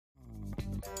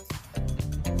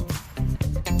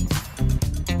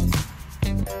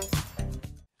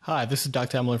Hi, this is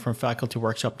Dr. Al-Malood from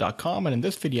FacultyWorkshop.com, and in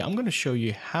this video I'm going to show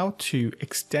you how to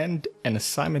extend an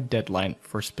assignment deadline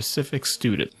for a specific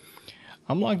student.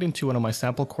 I'm logged into one of my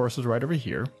sample courses right over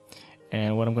here,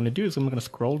 and what I'm going to do is I'm going to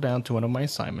scroll down to one of my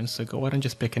assignments. So go ahead and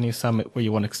just pick any assignment where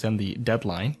you want to extend the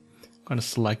deadline. I'm going to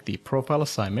select the profile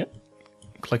assignment,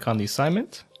 click on the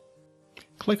assignment,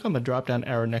 click on the drop-down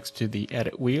arrow next to the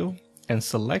edit wheel, and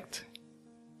select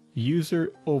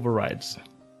User Overrides.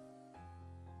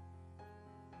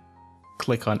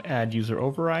 Click on Add User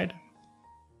Override,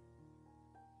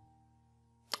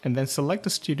 and then select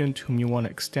the student whom you want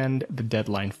to extend the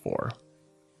deadline for.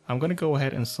 I'm going to go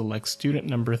ahead and select student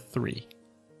number 3.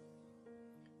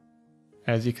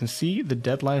 As you can see, the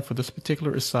deadline for this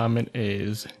particular assignment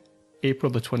is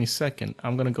April the 22nd.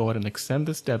 I'm going to go ahead and extend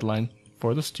this deadline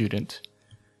for the student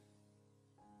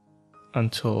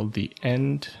until the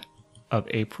end of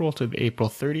April, to the April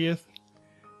 30th,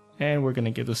 and we're going to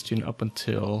give the student up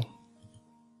until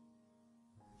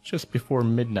just before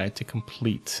midnight to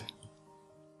complete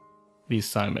the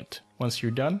assignment. Once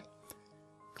you're done,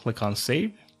 click on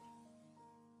Save,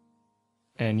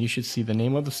 and you should see the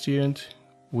name of the student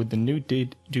with the new due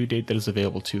date that is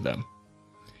available to them.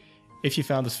 If you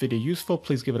found this video useful,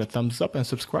 please give it a thumbs up and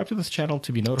subscribe to this channel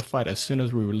to be notified as soon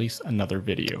as we release another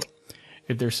video.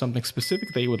 If there's something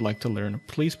specific that you would like to learn,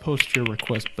 please post your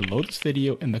request below this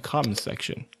video in the comments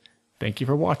section. Thank you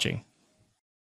for watching.